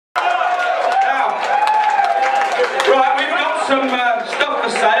some stuff for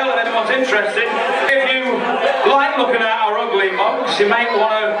sale if anyone's interested. If you like looking at our ugly mugs, you may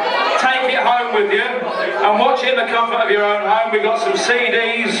want to take it home with you and watch it in the comfort of your own home. We've got some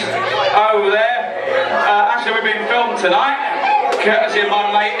CDs over there. Actually, we've been filmed tonight, courtesy of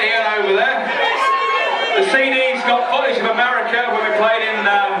my mate Ian over there. The CD's got footage of America when we played in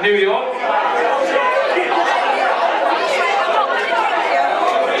New York.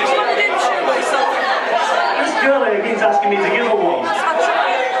 This girl here keeps asking me to give her one.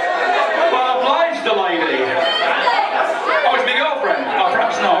 Well, obliged the lady. Oh, it's my girlfriend. Oh,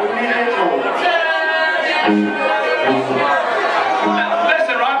 perhaps not.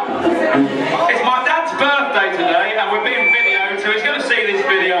 Listen, right? It's my dad's birthday today, and we're being videoed, so he's going to see this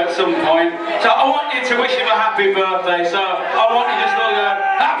video at some point. So I want you to wish him a happy birthday. So I want you just to go,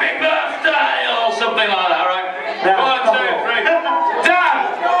 happy birthday, or something like that, right? Yeah. 1, 2, 3.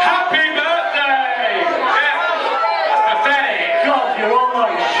 Dad, happy birthday! Yeah. That's pathetic. God, you're all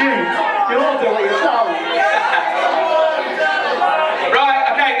like sheep. You all do what you tell me. Right,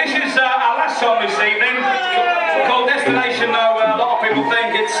 okay, this is our last song this evening. It's called Destination Nowhere. A lot of people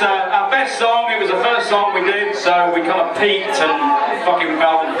think it's our best song. It was the first song we did, so we kind of peaked and fucking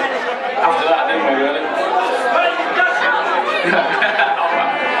fell after that, didn't we, really? Right.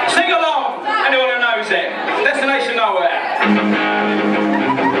 Sing along, anyone who knows it. Destination Nowhere.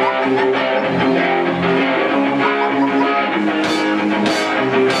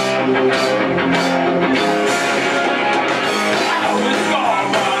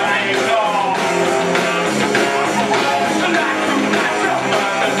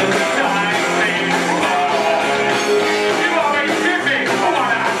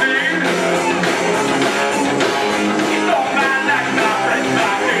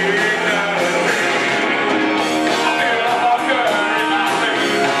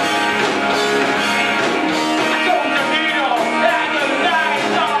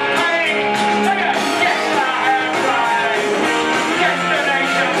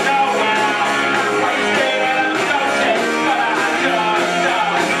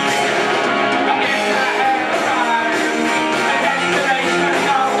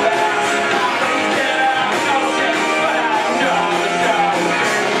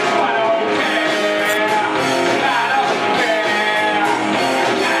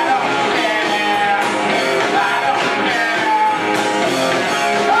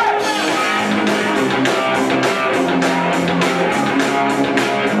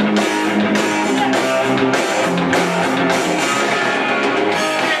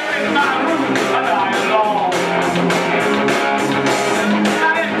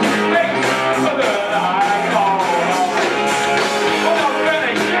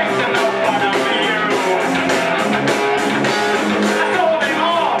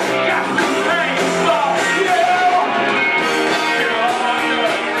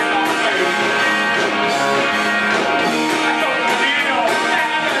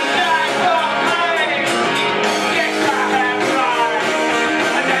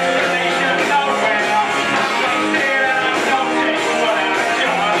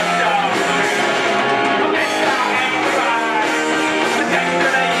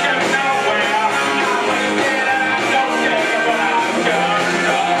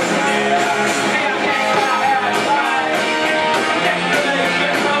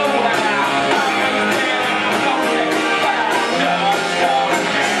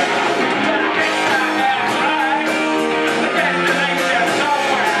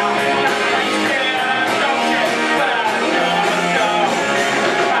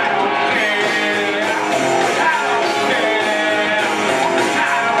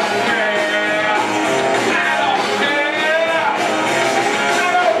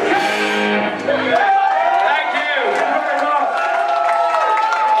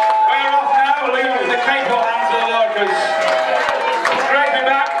 Great to be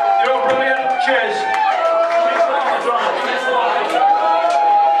back. You're all brilliant. Cheers.